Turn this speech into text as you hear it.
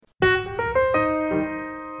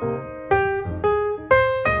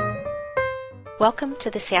Welcome to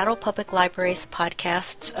the Seattle Public Library's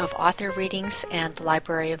podcasts of author readings and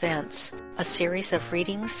library events, a series of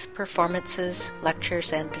readings, performances,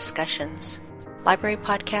 lectures, and discussions. Library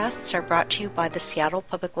podcasts are brought to you by the Seattle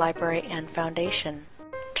Public Library and Foundation.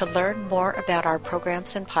 To learn more about our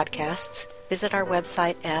programs and podcasts, visit our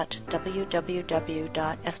website at www.spl.org.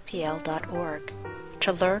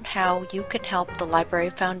 To learn how you can help the Library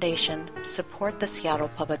Foundation support the Seattle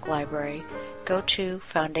Public Library, go to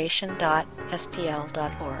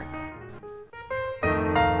foundation.spl.org.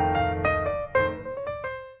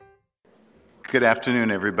 Good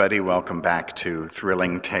afternoon, everybody. Welcome back to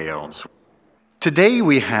Thrilling Tales. Today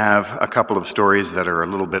we have a couple of stories that are a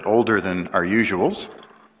little bit older than our usuals.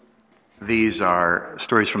 These are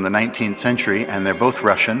stories from the 19th century, and they're both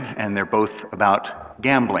Russian, and they're both about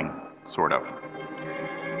gambling, sort of.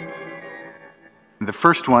 The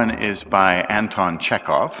first one is by Anton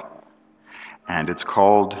Chekhov, and it's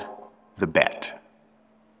called The Bet.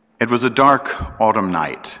 It was a dark autumn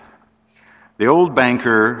night. The old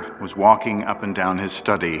banker was walking up and down his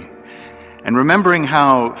study and remembering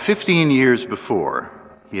how 15 years before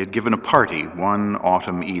he had given a party one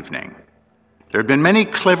autumn evening. There had been many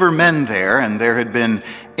clever men there, and there had been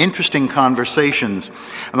interesting conversations.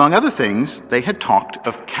 Among other things, they had talked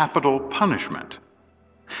of capital punishment.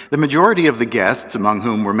 The majority of the guests, among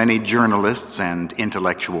whom were many journalists and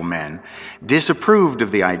intellectual men, disapproved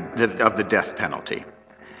of the death penalty.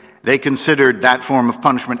 They considered that form of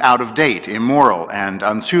punishment out of date, immoral, and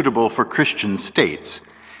unsuitable for Christian states.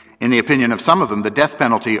 In the opinion of some of them, the death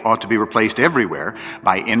penalty ought to be replaced everywhere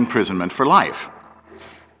by imprisonment for life.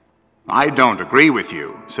 "I don't agree with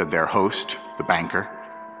you," said their host, the banker.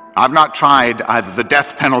 "I've not tried either the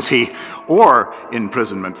death penalty or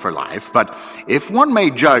imprisonment for life, but if one may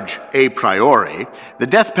judge a priori, the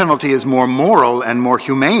death penalty is more moral and more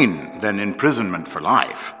humane than imprisonment for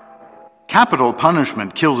life. Capital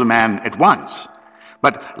punishment kills a man at once,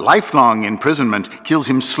 but lifelong imprisonment kills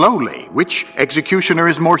him slowly. Which executioner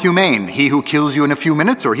is more humane, he who kills you in a few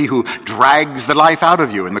minutes or he who drags the life out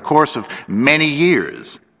of you in the course of many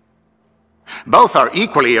years?" "Both are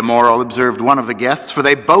equally immoral," observed one of the guests, "for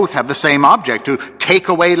they both have the same object, to take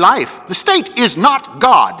away life. The state is not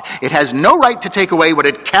God. It has no right to take away what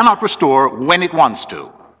it cannot restore when it wants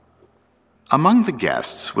to." Among the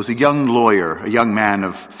guests was a young lawyer, a young man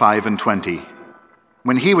of 25.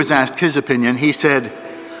 When he was asked his opinion, he said,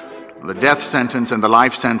 "The death sentence and the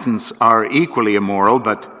life sentence are equally immoral,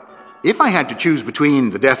 but if I had to choose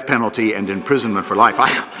between the death penalty and imprisonment for life,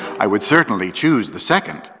 I would certainly choose the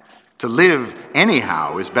second. To live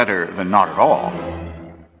anyhow is better than not at all."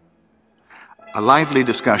 A lively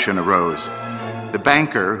discussion arose. The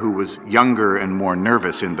banker, who was younger and more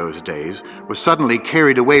nervous in those days, was suddenly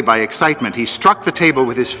carried away by excitement. He struck the table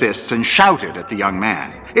with his fists and shouted at the young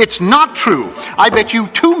man, "It's not true! I bet you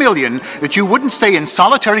 2 million that you wouldn't stay in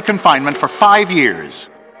solitary confinement for 5 years.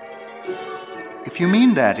 "If you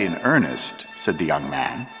mean that in earnest," said the young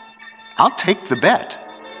man, "I'll take the bet.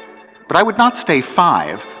 But I would not stay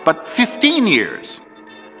 5, but 15 years.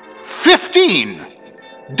 15!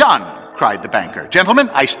 Done!" cried the banker. "Gentlemen,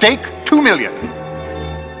 I stake 2 million.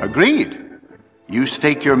 "Agreed. You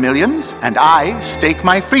stake your millions, and I stake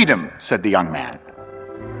my freedom," said the young man.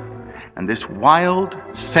 And this wild,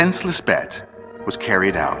 senseless bet was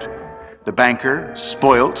carried out. The banker,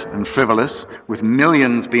 spoilt and frivolous, with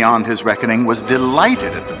millions beyond his reckoning, was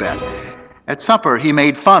delighted at the bet. At supper, he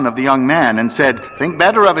made fun of the young man and said, "Think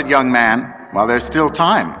better of it, young man, while there's still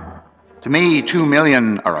time. To me, 2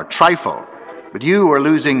 million are a trifle, but you are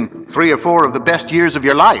losing 3 or 4 of the best years of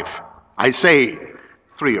your life. I say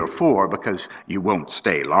 3 or 4 because you won't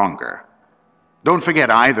stay longer. Don't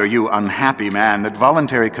forget either, you unhappy man, that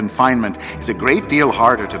voluntary confinement is a great deal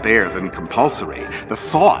harder to bear than compulsory. The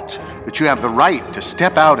thought that you have the right to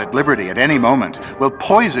step out at liberty at any moment will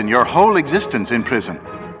poison your whole existence in prison.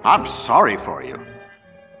 I'm sorry for you."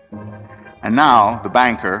 And now the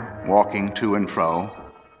banker, walking to and fro,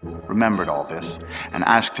 remembered all this and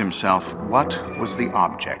asked himself, what was the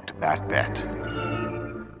object of that bet?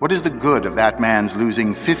 What is the good of that man's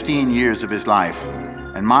losing 15 years of his life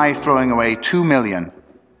and my throwing away 2 million?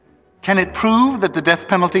 Can it prove that the death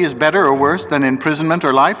penalty is better or worse than imprisonment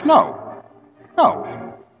or life? No.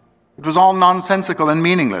 It was all nonsensical and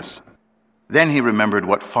meaningless. Then he remembered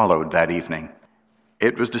what followed that evening.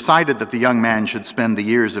 It was decided that the young man should spend the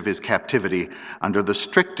years of his captivity under the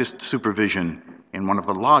strictest supervision in one of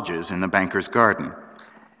the lodges in the banker's garden.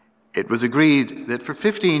 It was agreed that for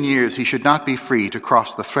 15 years he should not be free to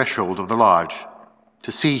cross the threshold of the lodge,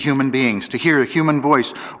 to see human beings, to hear a human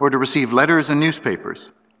voice, or to receive letters and newspapers.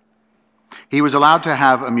 He was allowed to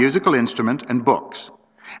have a musical instrument and books,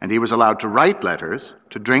 and he was allowed to write letters,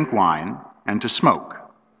 to drink wine, and to smoke.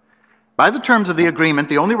 By the terms of the agreement,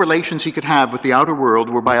 the only relations he could have with the outer world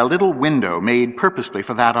were by a little window made purposely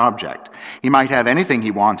for that object. He might have anything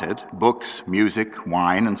he wanted, books, music,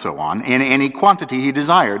 wine, and so on, in any quantity he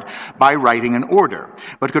desired, by writing an order,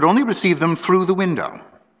 but could only receive them through the window.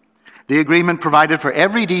 The agreement provided for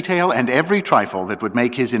every detail and every trifle that would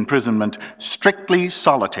make his imprisonment strictly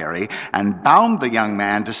solitary, and bound the young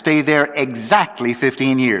man to stay there exactly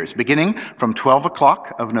 15 years, beginning from 12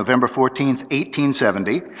 o'clock of November 14th,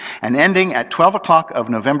 1870, and ending at 12 o'clock of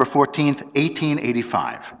November 14th,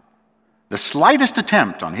 1885. The slightest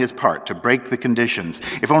attempt on his part to break the conditions,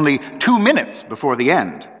 if only 2 minutes before the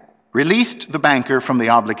end, released the banker from the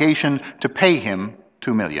obligation to pay him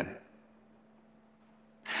 $2 million.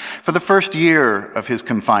 For the first year of his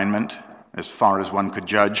confinement, as far as one could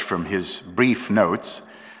judge from his brief notes,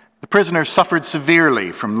 the prisoner suffered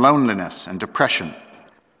severely from loneliness and depression.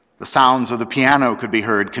 The sounds of the piano could be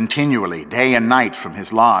heard continually, day and night, from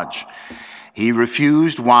his lodge. He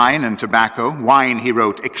refused wine and tobacco. Wine, he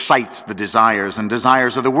wrote, excites the desires, and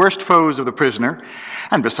desires are the worst foes of the prisoner.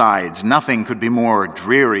 And besides, nothing could be more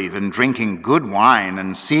dreary than drinking good wine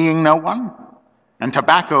and seeing no one. And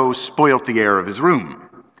tobacco spoilt the air of his room.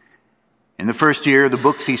 In the first year, the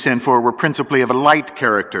books he sent for were principally of a light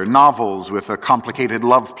character, novels with a complicated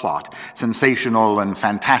love plot, sensational and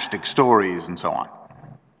fantastic stories, and so on.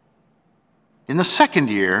 In the second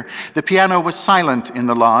year, the piano was silent in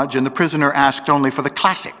the lodge, and the prisoner asked only for the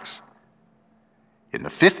classics. In the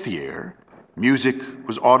fifth year, music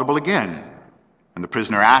was audible again, and the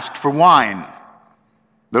prisoner asked for wine.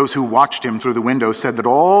 Those who watched him through the window said that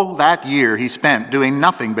all that year he spent doing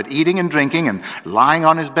nothing but eating and drinking and lying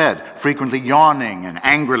on his bed, frequently yawning and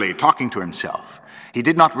angrily talking to himself. He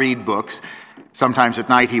did not read books. Sometimes at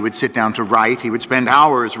night he would sit down to write. He would spend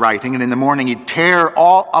hours writing, and in the morning he'd tear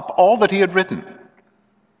up all that he had written.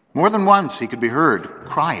 More than once he could be heard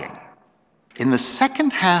crying. In the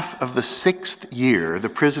second half of the sixth year, the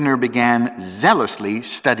prisoner began zealously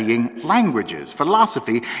studying languages,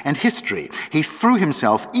 philosophy, and history. He threw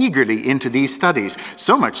himself eagerly into these studies,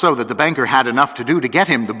 so much so that the banker had enough to do to get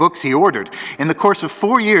him the books he ordered. In the course of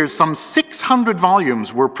 4 years, some 600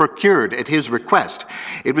 volumes were procured at his request.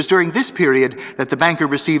 It was during this period that the banker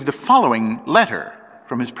received the following letter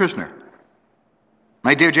from his prisoner.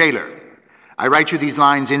 "My dear jailer, I write you these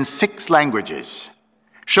lines in 6 languages.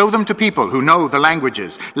 Show them to people who know the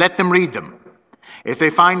languages. Let them read them. If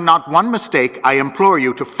they find not one mistake, I implore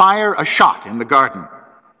you to fire a shot in the garden.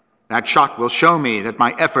 That shot will show me that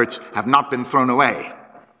my efforts have not been thrown away.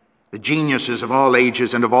 The geniuses of all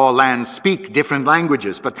ages and of all lands speak different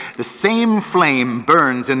languages, but the same flame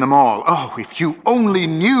burns in them all. Oh, if you only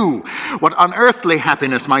knew what unearthly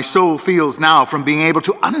happiness my soul feels now from being able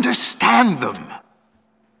to understand them."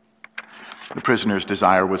 The prisoner's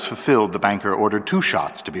desire was fulfilled. The banker ordered 2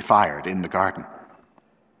 shots to be fired in the garden.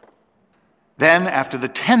 Then, after the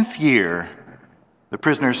 10th year, the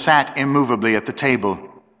prisoner sat immovably at the table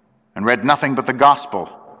and read nothing but the gospel.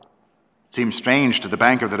 It seemed strange to the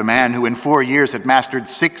banker that a man who in 4 years had mastered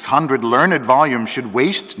 600 learned volumes should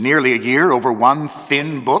waste nearly a year over one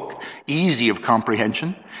thin book, easy of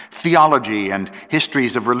comprehension. Theology and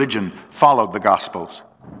histories of religion followed the Gospels.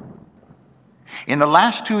 In the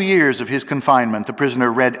last 2 years of his confinement, the prisoner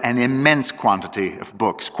read an immense quantity of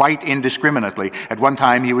books, quite indiscriminately. At one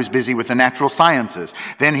time, he was busy with the natural sciences.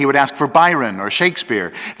 Then he would ask for Byron or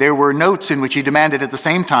Shakespeare. There were notes in which he demanded at the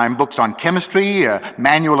same time books on chemistry, a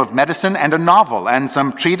manual of medicine, and a novel, and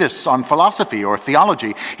some treatise on philosophy or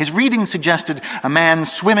theology. His reading suggested a man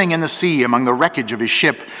swimming in the sea among the wreckage of his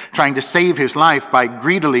ship, trying to save his life by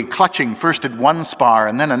greedily clutching first at one spar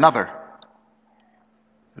and then another.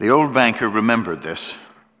 The old banker remembered this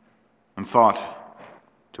and thought,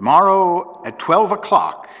 tomorrow at 12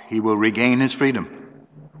 o'clock he will regain his freedom.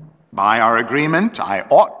 By our agreement, I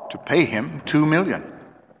ought to pay him $2 million.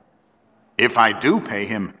 If I do pay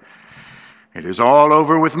him, it is all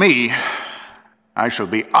over with me. I shall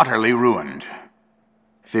be utterly ruined.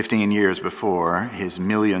 15 years before, his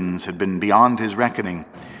millions had been beyond his reckoning.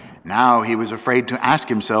 Now he was afraid to ask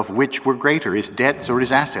himself which were greater, his debts or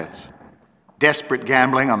his assets. Desperate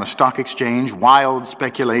gambling on the stock exchange, wild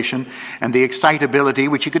speculation, and the excitability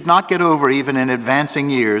which he could not get over even in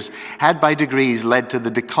advancing years had by degrees led to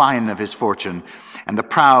the decline of his fortune, and the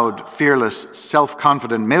proud, fearless,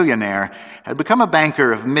 self-confident millionaire had become a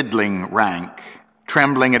banker of middling rank,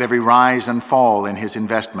 trembling at every rise and fall in his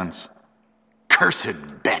investments.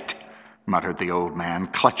 "Cursed bet," muttered the old man,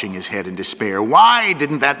 clutching his head in despair. "Why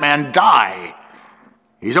didn't that man die?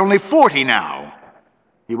 He's only 40 now.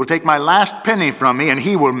 He will take my last penny from me, and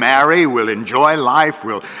he will marry, will enjoy life,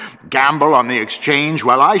 will gamble on the exchange,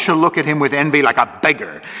 while I shall look at him with envy like a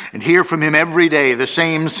beggar, and hear from him every day the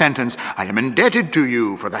same sentence, I am indebted to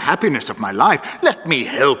you for the happiness of my life. Let me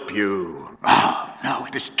help you. Oh, no,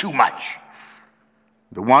 it is too much.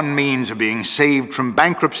 The one means of being saved from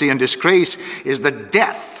bankruptcy and disgrace is the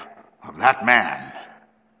death of that man.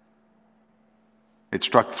 It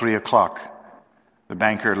struck 3 o'clock. The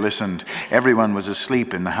banker listened. Everyone was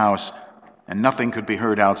asleep in the house, and nothing could be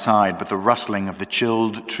heard outside but the rustling of the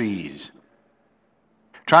chilled trees.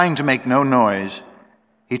 Trying to make no noise,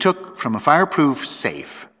 he took from a fireproof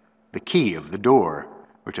safe the key of the door,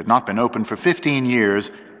 which had not been opened for 15 years,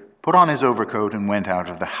 put on his overcoat, and went out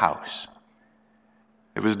of the house.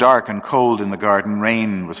 It was dark and cold in the garden.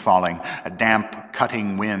 Rain was falling. A damp,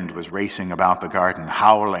 cutting wind was racing about the garden,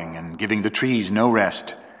 howling and giving the trees no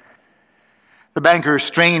rest. The banker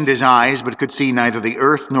strained his eyes, but could see neither the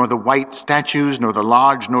earth nor the white statues, nor the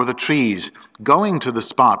lodge nor the trees. Going to the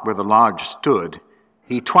spot where the lodge stood,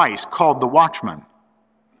 he twice called the watchman.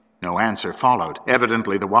 No answer followed.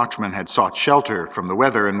 Evidently the watchman had sought shelter from the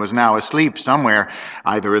weather and was now asleep somewhere,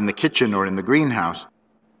 either in the kitchen or in the greenhouse.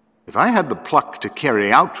 If I had the pluck to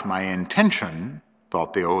carry out my intention,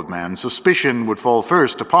 thought the old man, suspicion would fall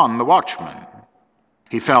first upon the watchman.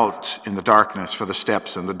 He felt in the darkness for the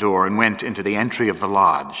steps and the door and went into the entry of the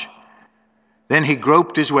lodge. Then he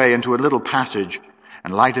groped his way into a little passage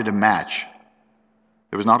and lighted a match.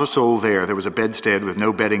 There was not a soul there. There was a bedstead with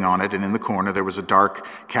no bedding on it, and in the corner there was a dark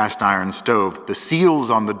cast-iron stove. The seals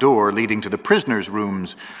on the door leading to the prisoners'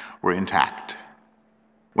 rooms were intact.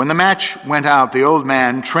 When the match went out, the old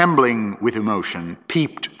man, trembling with emotion,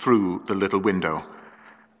 peeped through the little window.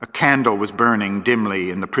 A candle was burning dimly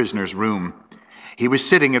in the prisoner's room. He was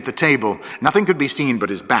sitting at the table. Nothing could be seen but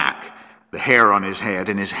his back, the hair on his head,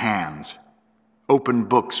 and his hands. Open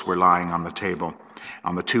books were lying on the table,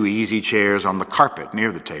 on the 2 easy chairs, on the carpet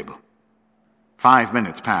near the table. 5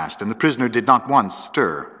 minutes passed, and the prisoner did not once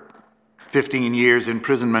stir. 15 years'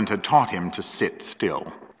 imprisonment had taught him to sit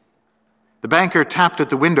still. The banker tapped at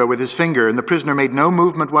the window with his finger, and the prisoner made no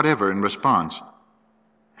movement whatever in response.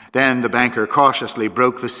 Then the banker cautiously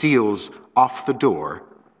broke the seals off the door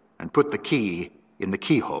and put the key in the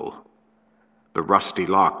keyhole. The rusty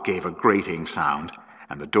lock gave a grating sound,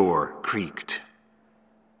 and the door creaked.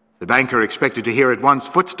 The banker expected to hear at once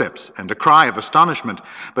footsteps and a cry of astonishment,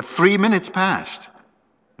 but 3 minutes passed,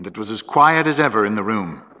 and it was as quiet as ever in the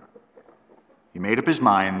room. He made up his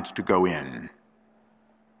mind to go in.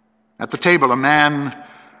 At the table, a man,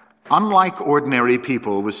 unlike ordinary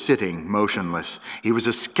people, was sitting motionless. He was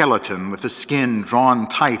a skeleton with the skin drawn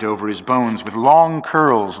tight over his bones, with long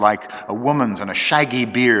curls like a woman's and a shaggy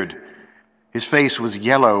beard. His face was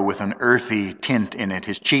yellow with an earthy tint in it.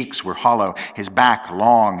 His cheeks were hollow, his back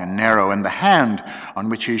long and narrow, and the hand on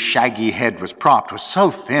which his shaggy head was propped was so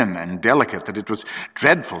thin and delicate that it was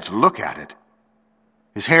dreadful to look at it.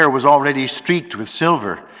 His hair was already streaked with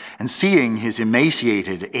silver, and seeing his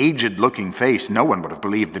emaciated, aged-looking face, no one would have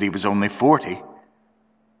believed that he was only 40.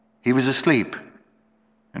 He was asleep.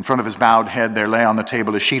 In front of his bowed head there lay on the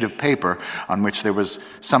table a sheet of paper on which there was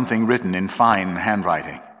something written in fine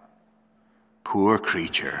handwriting. Poor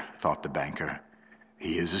creature, thought the banker.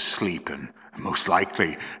 He is asleep and most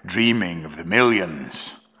likely dreaming of the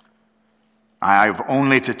millions. I've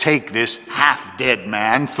only to take this half-dead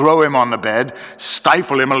man, throw him on the bed,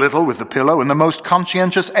 stifle him a little with the pillow, and the most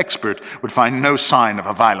conscientious expert would find no sign of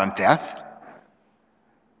a violent death.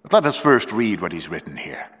 But let us first read what he's written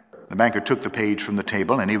here. The banker took the page from the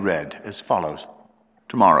table, and he read as follows.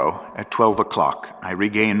 Tomorrow, at 12 o'clock, I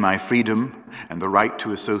regain my freedom and the right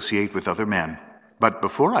to associate with other men. But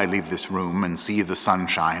before I leave this room and see the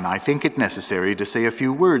sunshine, I think it necessary to say a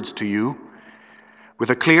few words to you. With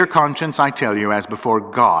a clear conscience, I tell you, as before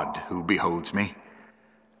God who beholds me,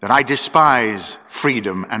 that I despise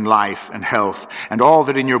freedom and life and health and all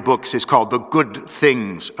that in your books is called the good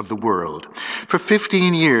things of the world. For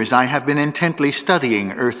 15 years I have been intently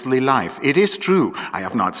studying earthly life. It is true, I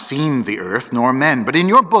have not seen the earth nor men, but in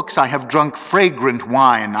your books I have drunk fragrant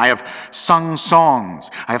wine, I have sung songs,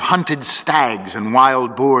 I have hunted stags and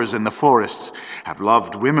wild boars in the forests, have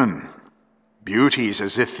loved women, beauties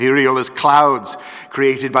as ethereal as clouds,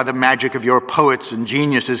 created by the magic of your poets and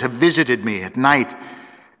geniuses, have visited me at night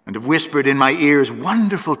and have whispered in my ears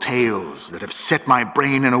wonderful tales that have set my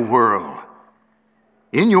brain in a whirl.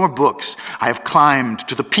 In your books, I have climbed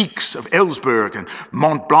to the peaks of Elsberg and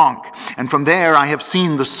Mont Blanc, and from there I have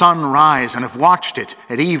seen the sun rise and have watched it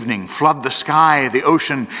at evening flood the sky, the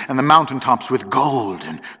ocean, and the mountaintops with gold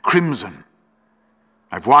and crimson.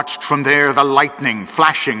 I've watched from there the lightning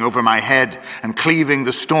flashing over my head and cleaving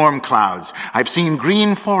the storm clouds. I've seen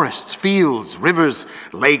green forests, fields, rivers,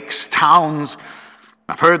 lakes, towns.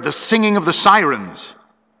 I've heard the singing of the sirens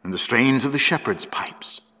and the strains of the shepherd's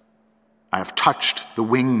pipes. I have touched the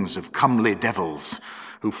wings of comely devils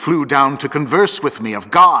who flew down to converse with me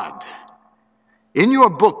of God. In your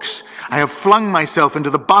books, I have flung myself into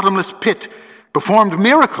the bottomless pit, performed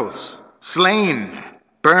miracles, slain,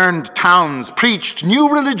 burned towns, preached new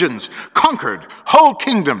religions, conquered whole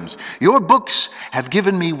kingdoms. Your books have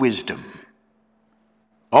given me wisdom.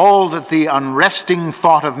 All that the unresting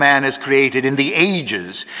thought of man has created in the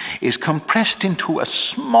ages is compressed into a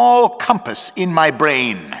small compass in my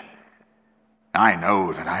brain. I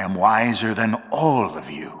know that I am wiser than all of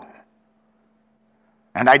you.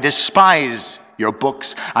 And I despise your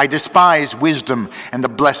books. I despise wisdom and the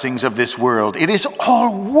blessings of this world. It is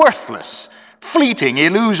all worthless, fleeting,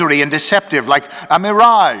 illusory, and deceptive, like a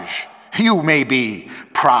mirage. You may be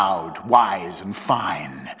proud, wise, and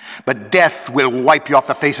fine, but death will wipe you off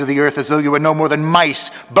the face of the earth as though you were no more than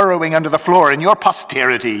mice burrowing under the floor, and your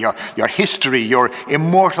posterity, your history, your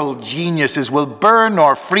immortal geniuses will burn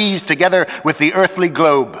or freeze together with the earthly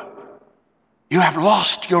globe. You have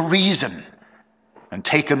lost your reason and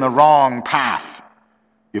taken the wrong path.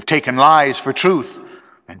 You've taken lies for truth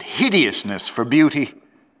and hideousness for beauty.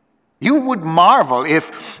 You would marvel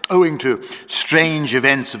if, owing to strange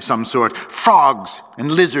events of some sort, frogs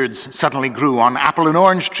and lizards suddenly grew on apple and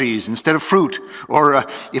orange trees instead of fruit, or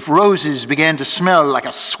if roses began to smell like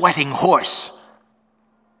a sweating horse.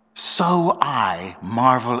 So I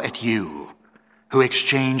marvel at you, who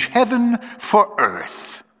exchange heaven for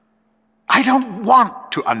earth. I don't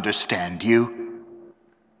want to understand you,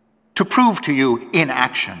 to prove to you in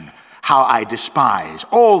action how I despise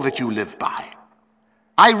all that you live by.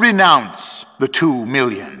 I renounce the 2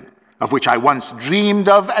 million, of which I once dreamed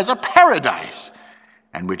of as a paradise,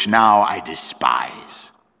 and which now I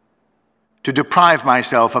despise. To deprive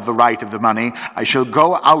myself of the right of the money, I shall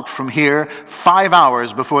go out from here 5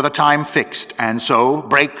 hours before the time fixed, and so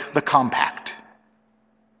break the compact.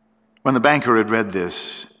 When the banker had read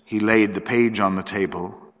this, he laid the page on the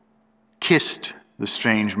table, kissed the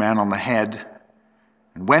strange man on the head,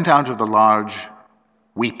 and went out of the lodge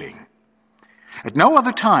weeping. At no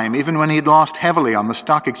other time, even when he had lost heavily on the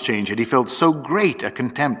stock exchange, had he felt so great a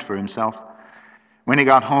contempt for himself. When he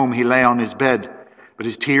got home, he lay on his bed, but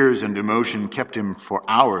his tears and emotion kept him for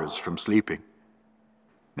hours from sleeping.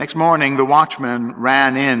 Next morning, the watchmen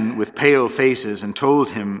ran in with pale faces and told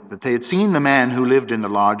him that they had seen the man who lived in the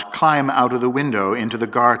lodge climb out of the window into the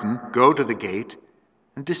garden, go to the gate,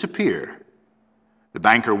 and disappear. The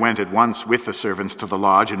banker went at once with the servants to the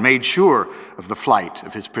lodge and made sure of the flight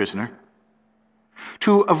of his prisoner.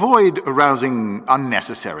 To avoid arousing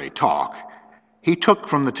unnecessary talk, he took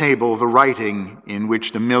from the table the writing in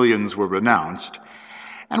which the millions were renounced,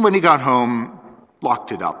 and when he got home,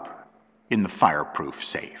 locked it up in the fireproof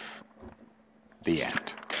safe. The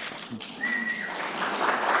end.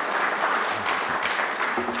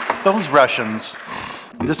 Those Russians,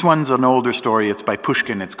 this one's an older story. It's by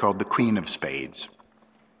Pushkin. It's called The Queen of Spades.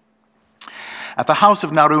 At the house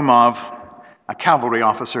of Narumov, a cavalry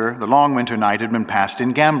officer, the long winter night had been passed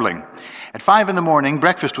in gambling. At 5 a.m,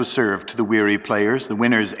 breakfast was served to the weary players. The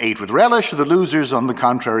winners ate with relish. The losers, on the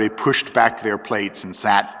contrary, pushed back their plates and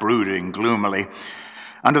sat brooding gloomily.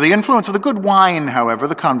 Under the influence of the good wine, however,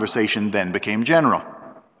 the conversation then became general.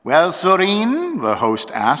 "Well, Sorin?" the host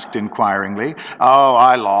asked inquiringly. "Oh,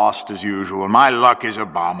 I lost as usual. My luck is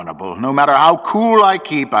abominable. No matter how cool I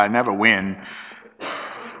keep, I never win."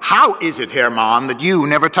 "How is it, Hermann, that you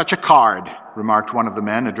never touch a card?" remarked one of the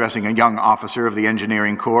men, addressing a young officer of the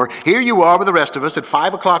engineering corps. "Here you are with the rest of us at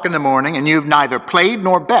 5 o'clock in the morning, and you've neither played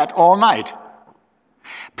nor bet all night."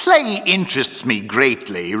 "Play interests me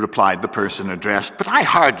greatly," replied the person addressed, "but I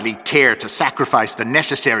hardly care to sacrifice the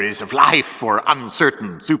necessaries of life for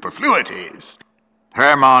uncertain superfluities."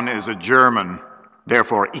 "Hermann is a German,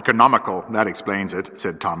 therefore economical. That explains it,"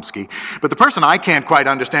 said Tomsky. "But the person I can't quite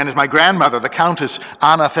understand is my grandmother, the Countess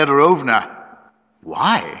Anna Fedorovna."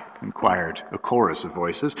 "Why?" inquired a chorus of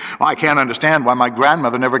voices. "Well, I can't understand why my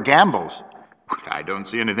grandmother never gambles." "I don't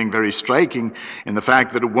see anything very striking in the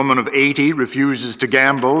fact that a woman of 80 refuses to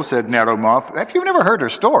gamble," said Narumov. "Have you never heard her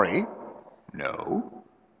story?" "No."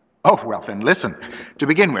 "Oh, well, then listen. To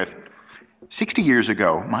begin with, 60 years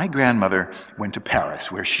ago, my grandmother went to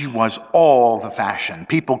Paris, where she was all the fashion.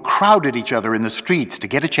 People crowded each other in the streets to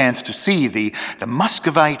get a chance to see the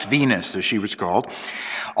Muscovite Venus, as she was called.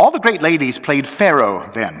 All the great ladies played faro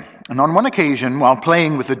then, and on one occasion, while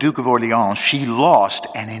playing with the Duke of Orleans, she lost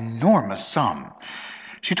an enormous sum.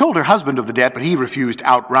 She told her husband of the debt, but he refused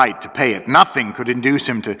outright to pay it. Nothing could induce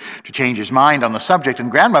him to change his mind on the subject,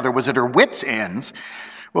 and grandmother was at her wits' ends.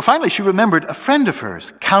 Well, finally, she remembered a friend of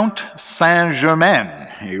hers, Count Saint-Germain.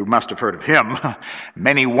 You must have heard of him.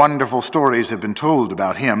 Many wonderful stories have been told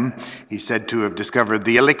about him. He's said to have discovered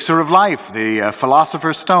the elixir of life, the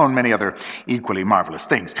philosopher's stone, many other equally marvelous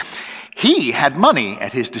things. He had money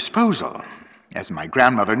at his disposal, as my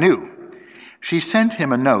grandmother knew. She sent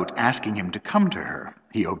him a note asking him to come to her.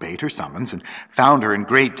 He obeyed her summons and found her in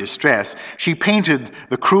great distress. She painted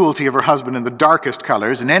the cruelty of her husband in the darkest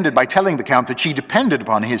colors and ended by telling the Count that she depended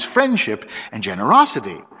upon his friendship and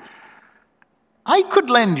generosity. "I could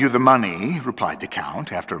lend you the money," replied the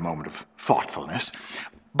Count after a moment of thoughtfulness,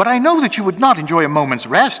 "but I know that you would not enjoy a moment's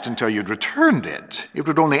rest until you'd returned it. It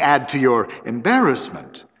would only add to your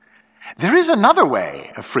embarrassment. There is another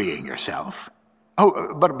way of freeing yourself."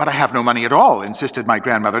 "Oh, but I have no money at all," insisted my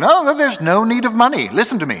grandmother. "No, there's no need of money.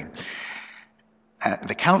 Listen to me."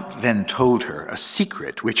 The Count then told her a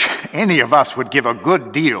secret which any of us would give a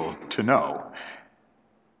good deal to know.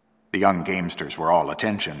 The young gamesters were all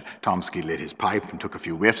attention. Tomsky lit his pipe and took a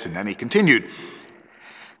few whiffs, and then he continued.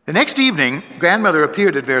 The next evening, grandmother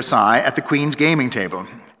appeared at Versailles at the Queen's gaming table.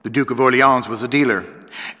 The Duke of Orleans was a dealer.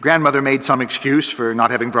 Grandmother made some excuse for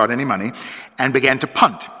not having brought any money and began to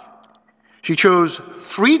punt. She chose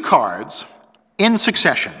 3 cards in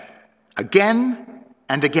succession, again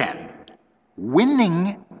and again,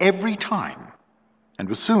 winning every time, and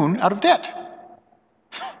was soon out of debt.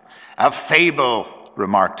 "A fable,"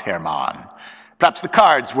 remarked Hermann. "Perhaps the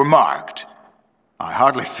cards were marked." "I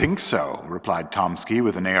hardly think so," replied Tomsky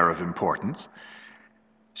with an air of importance.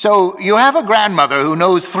 "So you have a grandmother who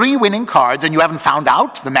knows 3 winning cards and you haven't found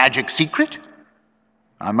out the magic secret?"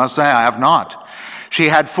 "I must say I have not. She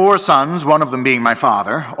had 4 sons, one of them being my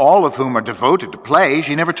father, all of whom are devoted to play.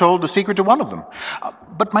 She never told the secret to one of them.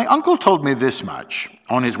 But my uncle told me this much,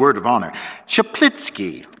 on his word of honor.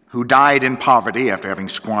 Chaplitsky, who died in poverty after having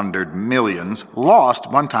squandered millions, lost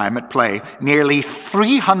one time at play nearly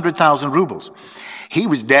 300,000 rubles. He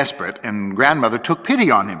was desperate, and grandmother took pity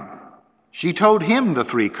on him. She told him the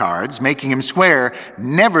 3 cards, making him swear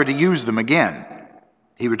never to use them again.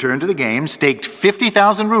 He returned to the game, staked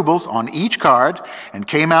 50,000 rubles on each card, and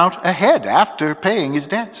came out ahead after paying his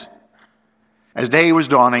debts. As day was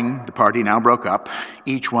dawning, the party now broke up,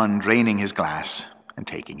 each one draining his glass and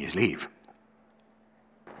taking his leave.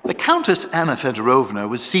 The Countess Anna Fedorovna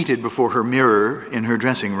was seated before her mirror in her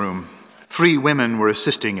dressing room. 3 women were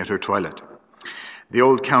assisting at her toilet. The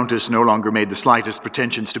old countess no longer made the slightest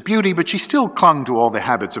pretensions to beauty, but she still clung to all the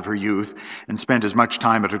habits of her youth and spent as much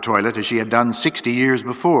time at her toilet as she had done 60 years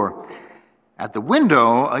before. At the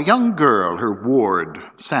window, a young girl, her ward,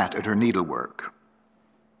 sat at her needlework.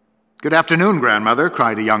 "Good afternoon, grandmother,"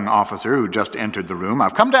 cried a young officer who just entered the room.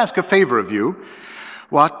 "I've come to ask a favor of you."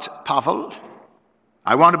 "What, Pavel?"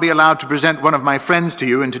 "I want to be allowed to present one of my friends to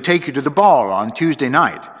you and to take you to the ball on Tuesday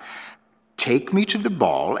night." "Take me to the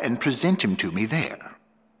ball and present him to me there."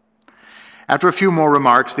 After a few more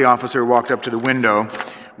remarks, the officer walked up to the window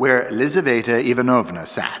where Lizaveta Ivanovna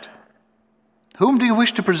sat. "Whom do you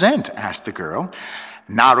wish to present?" asked the girl.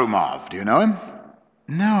 "Narumov. Do you know him?"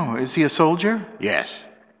 "No. Is he a soldier?" "Yes."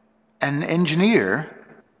 "An engineer?"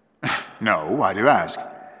 "No. Why do you ask?"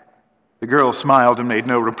 The girl smiled and made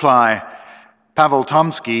no reply. Pavel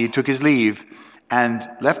Tomsky took his leave, and,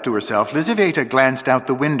 left to herself, Lizaveta glanced out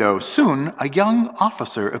the window. Soon a young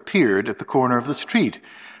officer appeared at the corner of the street.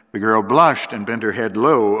 The girl blushed and bent her head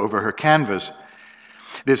low over her canvas.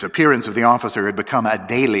 This appearance of the officer had become a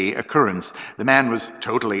daily occurrence. The man was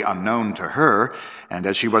totally unknown to her, and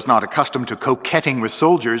as she was not accustomed to coquetting with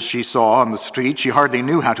soldiers she saw on the street, she hardly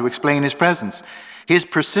knew how to explain his presence. His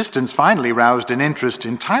persistence finally roused an interest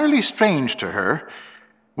entirely strange to her.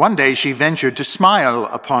 One day she ventured to smile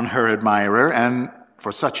upon her admirer, and,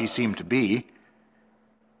 for such he seemed to be,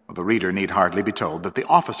 the reader need hardly be told that the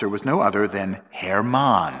officer was no other than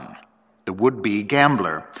Hermann, the would-be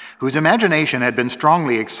gambler, whose imagination had been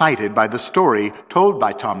strongly excited by the story told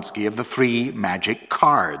by Tomsky of the 3 magic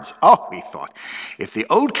cards. "Oh," he thought, "if the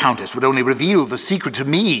old countess would only reveal the secret to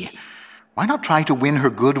me! Why not try to win her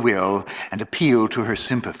goodwill and appeal to her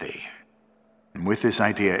sympathy?" And with this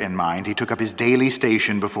idea in mind, he took up his daily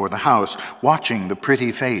station before the house, watching the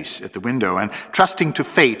pretty face at the window and trusting to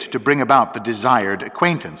fate to bring about the desired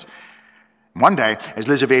acquaintance. One day, as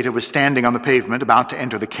Lizaveta was standing on the pavement about to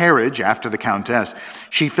enter the carriage after the countess,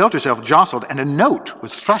 she felt herself jostled and a note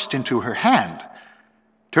was thrust into her hand.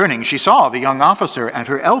 Turning, she saw the young officer at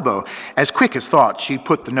her elbow. As quick as thought, she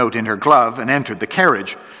put the note in her glove and entered the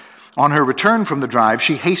carriage. On her return from the drive,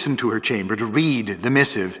 she hastened to her chamber to read the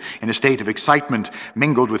missive in a state of excitement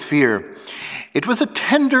mingled with fear. It was a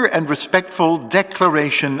tender and respectful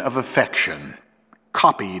declaration of affection,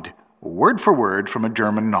 copied word for word from a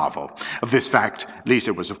German novel. Of this fact,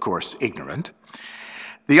 Lisa was, of course, ignorant.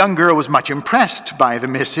 The young girl was much impressed by the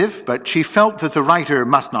missive, but she felt that the writer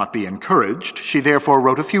must not be encouraged. She therefore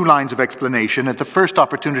wrote a few lines of explanation. At the first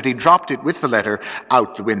opportunity, dropped it with the letter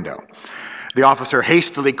out the window. The officer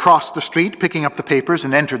hastily crossed the street, picking up the papers,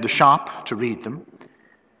 and entered the shop to read them.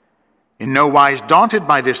 In no wise daunted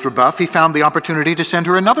by this rebuff, he found the opportunity to send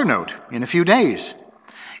her another note in a few days.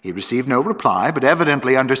 He received no reply, but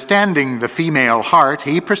evidently understanding the female heart,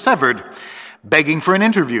 he persevered, begging for an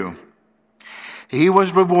interview. He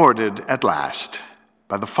was rewarded at last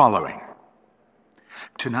by the following.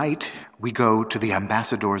 Tonight we go to the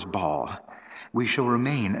ambassador's ball. We shall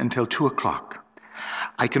remain until 2:00.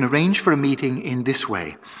 I can arrange for a meeting in this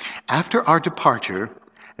way. After our departure,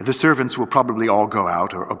 the servants will probably all go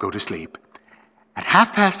out or go to sleep. At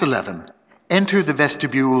 11:30, enter the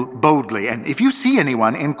vestibule boldly, and if you see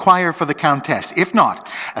anyone, inquire for the Countess. If not,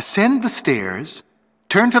 ascend the stairs,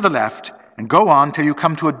 turn to the left, and go on till you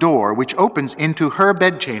come to a door which opens into her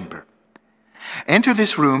bedchamber. Enter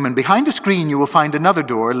this room, and behind a screen you will find another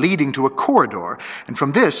door leading to a corridor, and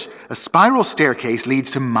from this a spiral staircase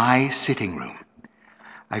leads to my sitting room.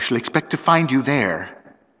 I shall expect to find you there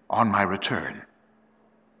on my return.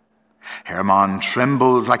 Hermann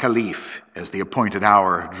trembled like a leaf as the appointed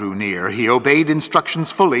hour drew near. He obeyed instructions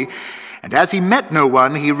fully, and as he met no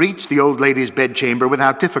one, he reached the old lady's bedchamber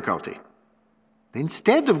without difficulty.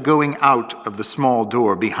 Instead of going out of the small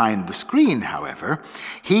door behind the screen, however,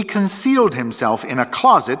 he concealed himself in a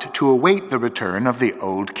closet to await the return of the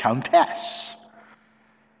old Countess.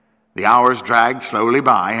 The hours dragged slowly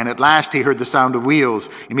by, and at last he heard the sound of wheels.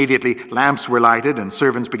 Immediately lamps were lighted and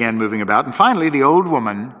servants began moving about, and finally the old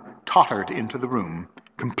woman tottered into the room,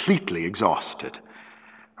 completely exhausted.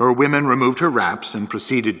 Her women removed her wraps and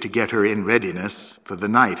proceeded to get her in readiness for the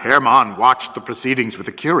night. Hermann watched the proceedings with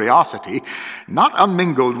a curiosity not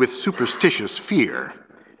unmingled with superstitious fear.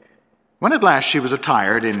 When at last she was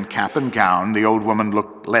attired in cap and gown, the old woman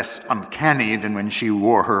looked less uncanny than when she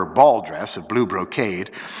wore her ball dress of blue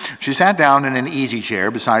brocade. She sat down in an easy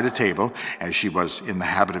chair beside a table, as she was in the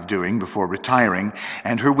habit of doing before retiring,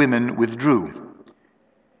 and her women withdrew.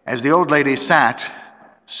 As the old lady sat,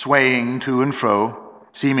 swaying to and fro,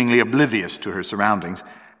 seemingly oblivious to her surroundings,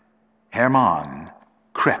 Hermann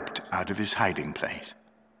crept out of his hiding place.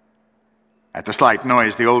 At the slight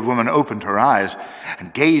noise, the old woman opened her eyes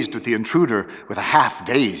and gazed at the intruder with a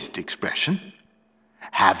half-dazed expression.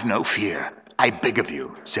 "Have no fear, I beg of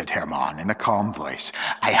you," said Hermann in a calm voice.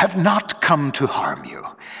 "I have not come to harm you,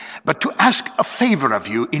 but to ask a favor of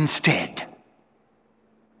you instead."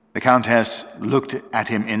 The Countess looked at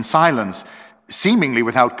him in silence, seemingly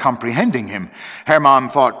without comprehending him. Hermann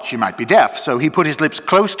thought she might be deaf, so he put his lips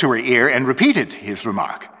close to her ear and repeated his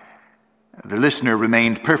remark. The listener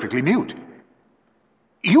remained perfectly mute.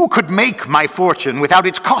 "You could make my fortune without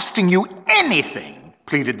its costing you anything,"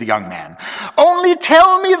 pleaded the young man. "Only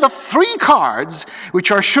tell me the 3 cards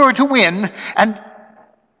which are sure to win, and—"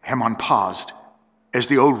 Hermann paused as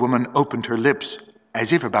the old woman opened her lips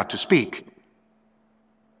as if about to speak.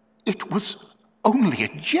 "It was only a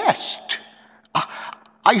jest.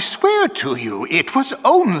 I swear to you, it was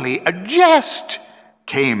only a jest,"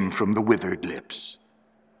 came from the withered lips.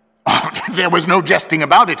 "Oh, there was no jesting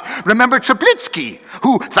about it. Remember Chaplitsky,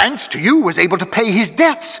 who, thanks to you, was able to pay his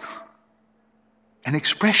debts." An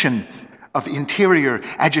expression of interior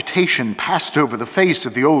agitation passed over the face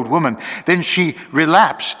of the old woman. Then she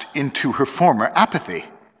relapsed into her former apathy.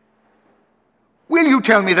 "Will you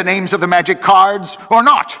tell me the names of the magic cards, or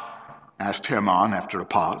not?" asked Hermann after a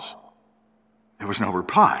pause. There was no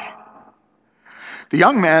reply. The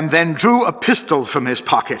young man then drew a pistol from his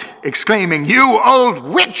pocket, exclaiming, "You old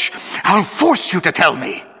witch! I'll force you to tell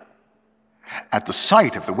me!" At the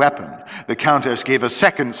sight of the weapon, the Countess gave a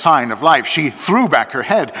second sign of life. She threw back her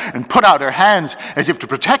head and put out her hands as if to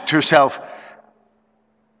protect herself.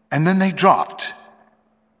 And then they dropped,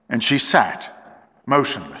 and she sat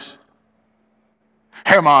motionless.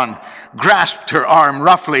 Hermann grasped her arm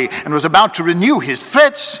roughly and was about to renew his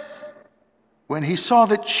threats when he saw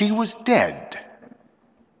that she was dead.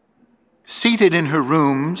 Seated in her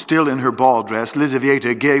room, still in her ball dress,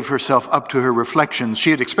 Lizaveta gave herself up to her reflections.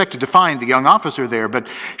 She had expected to find the young officer there, but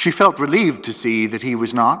she felt relieved to see that he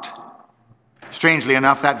was not. Strangely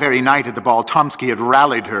enough, that very night at the ball, Tomsky had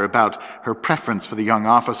rallied her about her preference for the young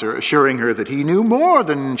officer, assuring her that he knew more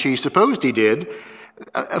than she supposed he did,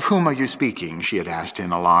 Of whom are you speaking? She had asked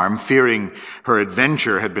in alarm, fearing her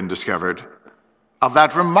adventure had been discovered. Of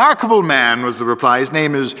that remarkable man, was the reply. His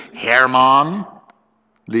name is Hermann.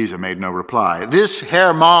 Lisa made no reply. This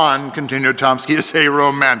Hermann, continued Tomsky, is a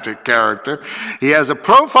romantic character. He has a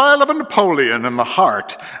profile of a Napoleon and the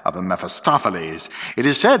heart of a Mephistopheles. It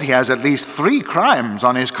is said he has at least 3 crimes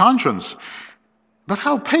on his conscience. But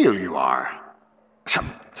how pale you are.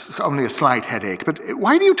 It's only a slight headache. But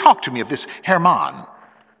why do you talk to me of this Hermann?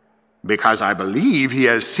 Because I believe he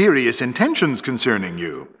has serious intentions concerning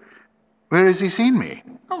you. Where has he seen me?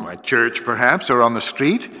 Oh, at church, perhaps, or on the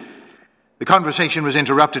street. The conversation was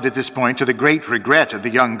interrupted at this point to the great regret of the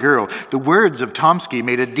young girl. The words of Tomsky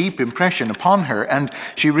made a deep impression upon her, and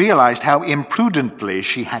she realized how imprudently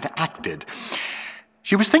she had acted.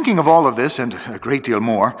 She was thinking of all of this and a great deal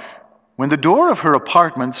more when the door of her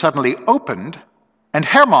apartment suddenly opened and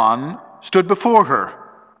Hermann stood before her.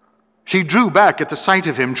 She drew back at the sight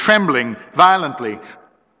of him, trembling violently.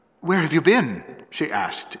 "Where have you been?" she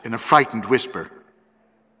asked in a frightened whisper.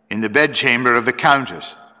 "In the bedchamber of the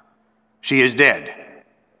Countess. She is dead,"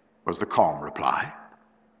 was the calm reply.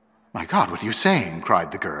 "My God, what are you saying?"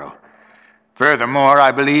 cried the girl. "Furthermore,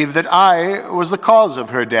 I believe that I was the cause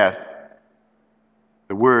of her death."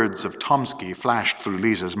 The words of Tomsky flashed through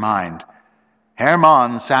Lisa's mind.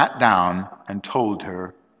 Hermann sat down and told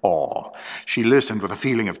her all. She listened with a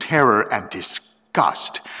feeling of terror and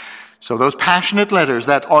disgust. So those passionate letters,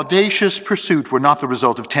 that audacious pursuit, were not the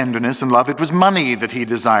result of tenderness and love. It was money that he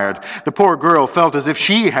desired. The poor girl felt as if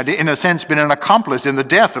she had, in a sense, been an accomplice in the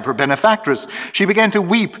death of her benefactress. She began to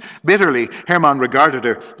weep bitterly. Hermann regarded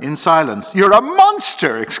her in silence. "You're a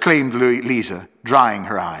monster!" exclaimed Lisa, drying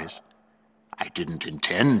her eyes. "I didn't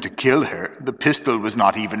intend to kill her. The pistol was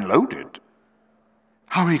not even loaded."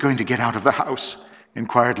 "How are you going to get out of the house?"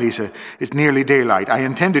 inquired Lisa. "It's nearly daylight. I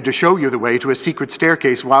intended to show you the way to a secret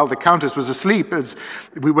staircase while the Countess was asleep, as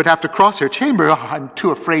we would have to cross her chamber. Oh, I'm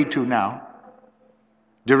too afraid to now."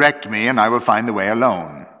 "Direct me, and I will find the way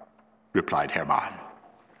alone," replied Hermann.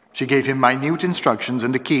 She gave him minute instructions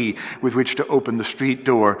and a key with which to open the street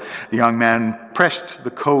door. The young man pressed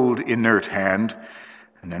the cold, inert hand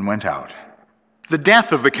and then went out. The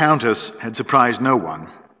death of the Countess had surprised no one,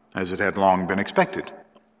 as it had long been expected.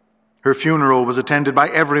 Her funeral was attended by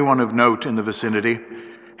everyone of note in the vicinity.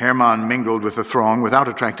 Hermann mingled with the throng without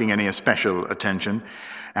attracting any especial attention.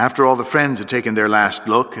 After all the friends had taken their last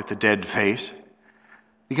look at the dead face,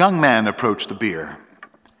 the young man approached the bier.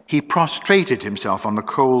 He prostrated himself on the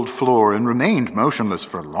cold floor and remained motionless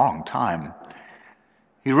for a long time.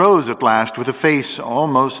 He rose at last with a face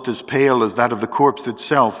almost as pale as that of the corpse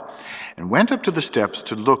itself and went up to the steps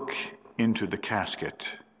to look into the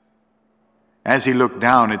casket. As he looked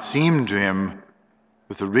down, it seemed to him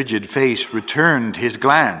that the rigid face returned his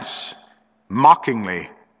glance,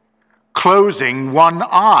 mockingly, closing one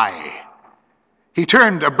eye. He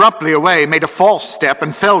turned abruptly away, made a false step,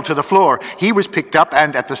 and fell to the floor. He was picked up,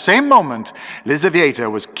 and at the same moment, Lizaveta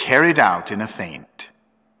was carried out in a faint.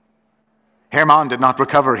 Hermann did not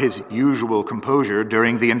recover his usual composure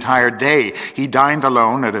during the entire day. He dined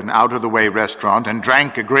alone at an out-of-the-way restaurant and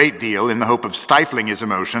drank a great deal in the hope of stifling his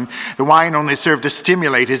emotion. The wine only served to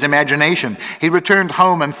stimulate his imagination. He returned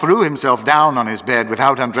home and threw himself down on his bed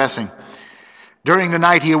without undressing. During the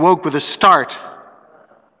night he awoke with a start.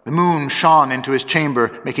 The moon shone into his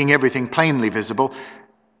chamber, making everything plainly visible,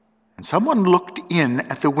 and someone looked in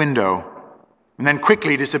at the window and then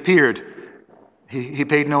quickly disappeared. He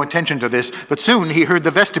paid no attention to this, but soon he heard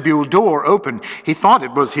the vestibule door open. He thought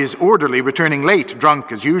it was his orderly returning late,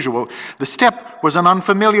 drunk as usual. The step was an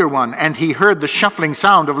unfamiliar one, and he heard the shuffling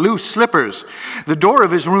sound of loose slippers. The door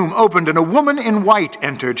of his room opened, and a woman in white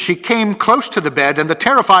entered. She came close to the bed, and the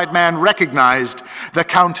terrified man recognized the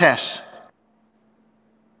Countess.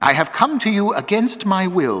 "I have come to you against my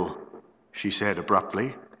will," she said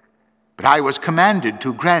abruptly, "but I was commanded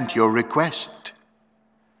to grant your request.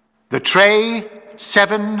 The tray,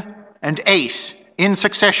 7, and ace, in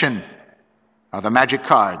succession, are the magic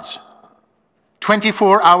cards.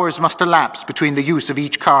 24 hours must elapse between the use of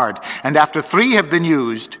each card, and after 3 have been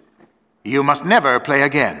used, you must never play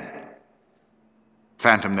again."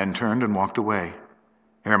 Phantom then turned and walked away.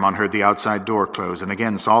 Hermann heard the outside door close and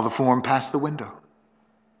again saw the form pass the window.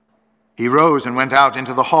 He rose and went out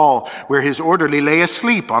into the hall, where his orderly lay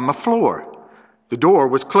asleep on the floor. The door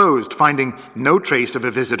was closed. Finding no trace of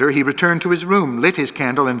a visitor, he returned to his room, lit his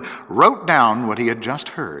candle, and wrote down what he had just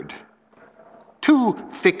heard. 2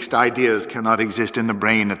 fixed ideas cannot exist in the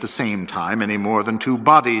brain at the same time any more than 2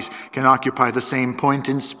 bodies can occupy the same point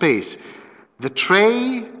in space. The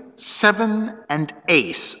tray 7, and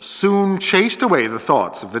ace soon chased away the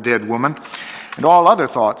thoughts of the dead woman and all other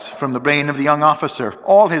thoughts from the brain of the young officer.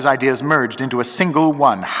 All his ideas merged into a single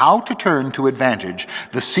one: how to turn to advantage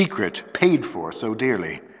the secret paid for so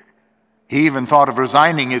dearly. He even thought of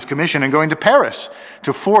resigning his commission and going to Paris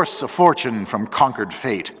to force a fortune from conquered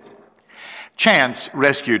fate. Chance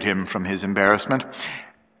rescued him from his embarrassment.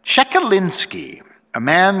 Chekalinsky, a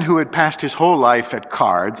man who had passed his whole life at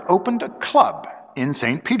cards, opened a club in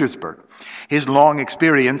St. Petersburg. His long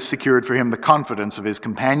experience secured for him the confidence of his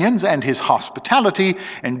companions, and his hospitality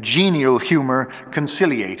and genial humor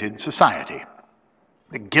conciliated society.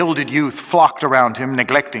 The gilded youth flocked around him,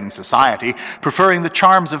 neglecting society, preferring the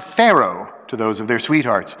charms of Pharaoh to those of their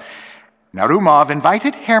sweethearts. Narumov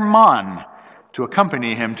invited Hermann to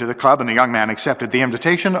accompany him to the club, and the young man accepted the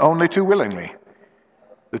invitation only too willingly.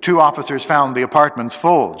 The two officers found the apartments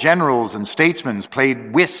full. Generals and statesmen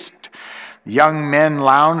played whist. Young men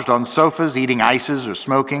lounged on sofas, eating ices or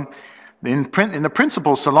smoking. In the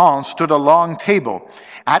principal salon stood a long table,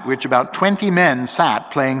 at which about 20 men sat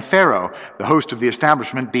playing Pharaoh, the host of the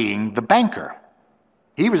establishment being the banker.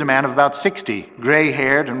 He was a man of about 60,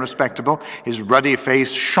 gray-haired and respectable. His ruddy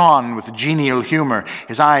face shone with genial humor.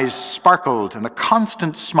 His eyes sparkled, and a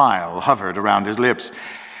constant smile hovered around his lips.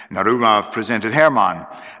 Narumov presented Hermann.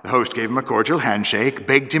 The host gave him a cordial handshake,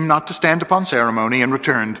 begged him not to stand upon ceremony, and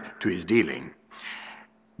returned to his dealing.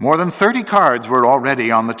 More than 30 cards were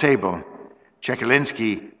already on the table.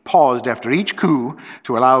 Chekalinsky paused after each coup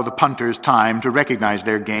to allow the punters time to recognize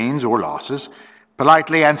their gains or losses,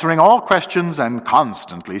 politely answering all questions and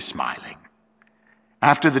constantly smiling.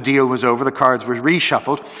 After the deal was over, the cards were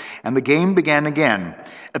reshuffled, and the game began again.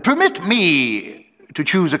 "Permit me to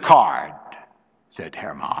choose a card," said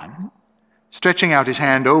Hermann, stretching out his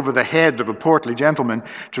hand over the head of a portly gentleman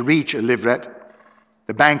to reach a livret.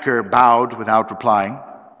 The banker bowed without replying.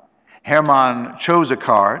 Hermann chose a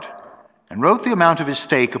card and wrote the amount of his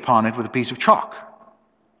stake upon it with a piece of chalk.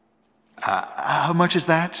 How much is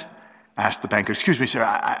that?" asked the banker. "Excuse me, sir,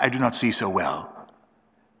 I do not see so well."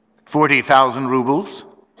 40,000 rubles,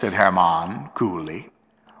 said Hermann coolly.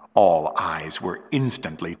 All eyes were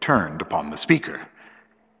instantly turned upon the speaker.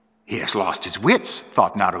 "He has lost his wits,"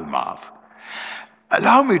 thought Narumov.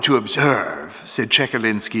 "Allow me to observe," said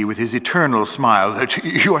Chekalinsky with his eternal smile, "that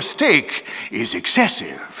your stake is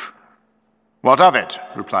excessive." "What of it?"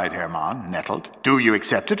 replied Hermann, nettled. "Do you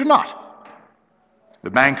accept it or not?"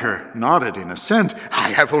 The banker nodded in assent. "I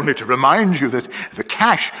have only to remind you that the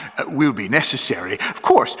cash will be necessary. Of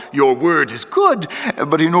course, your word is good,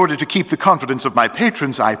 but in order to keep the confidence of my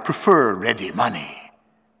patrons, I prefer ready money."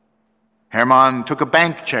 Hermann took a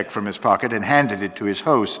bank check from his pocket and handed it to his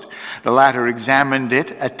host. The latter examined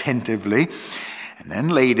it attentively and then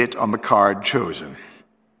laid it on the card chosen.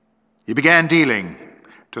 He began dealing.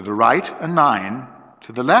 To the right, a 9.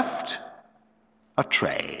 To the left, a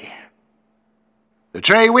tray. "The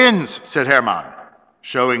tray wins," said Hermann,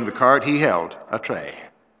 showing the card he held, a tray.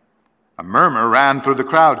 A murmur ran through the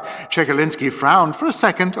crowd. Chekalinsky frowned for a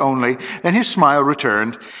second only, then his smile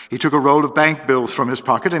returned. He took a roll of bank bills from his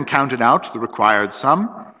pocket and counted out the required sum.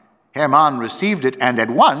 Hermann received it and at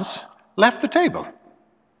once left the table.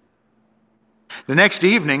 The next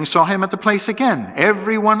evening saw him at the place again.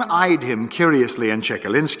 Everyone eyed him curiously, and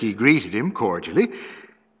Chekalinsky greeted him cordially.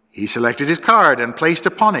 He selected his card and placed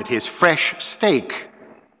upon it his fresh stake.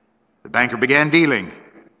 The banker began dealing.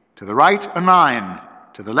 To the right, a 9.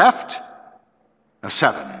 To the left, a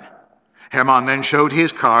 7. Hermann then showed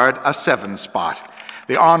his card, a 7 spot.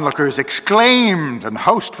 The onlookers exclaimed, and the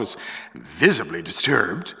host was visibly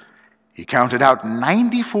disturbed. He counted out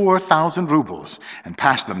 94,000 rubles and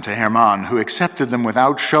passed them to Hermann, who accepted them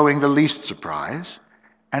without showing the least surprise,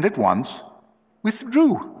 and at once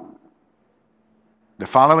withdrew. The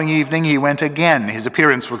following evening he went again. His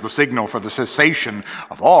appearance was the signal for the cessation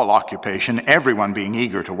of all occupation, everyone being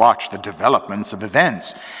eager to watch the developments of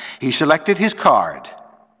events. He selected his card,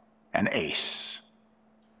 an ace.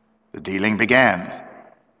 The dealing began.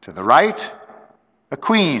 To the right, a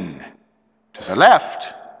queen. To the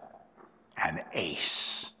left, an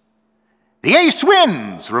ace. "The ace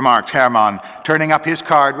wins," remarked Hermann, turning up his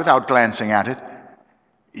card without glancing at it.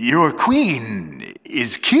 "Your queen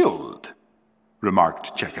is killed,"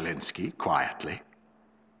 remarked Chekalinsky quietly.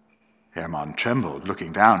 Hermann trembled.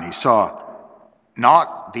 Looking down, he saw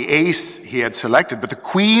not the ace he had selected, but the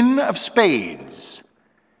queen of spades.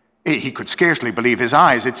 He could scarcely believe his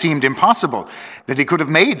eyes. It seemed impossible that he could have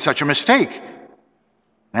made such a mistake.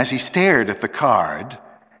 As he stared at the card,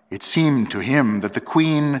 it seemed to him that the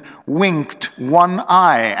queen winked one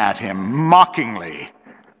eye at him mockingly.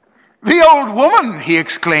 "The old woman!" he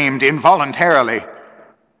exclaimed involuntarily.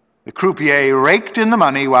 The croupier raked in the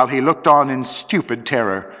money while he looked on in stupid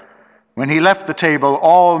terror. When he left the table,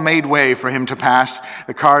 all made way for him to pass.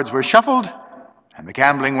 The cards were shuffled, and the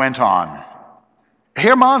gambling went on.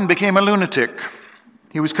 Hermann became a lunatic.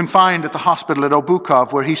 He was confined at the hospital at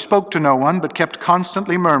Obukhov, where he spoke to no one but kept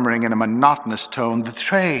constantly murmuring in a monotonous tone, "The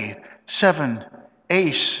tray, 7,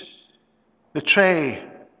 ace. The tray,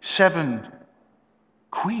 7,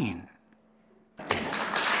 queen."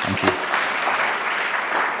 Thank you.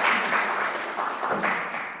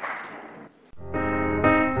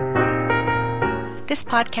 This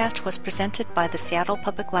podcast was presented by the Seattle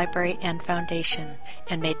Public Library and Foundation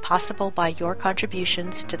and made possible by your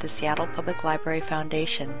contributions to the Seattle Public Library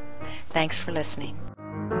Foundation. Thanks for listening.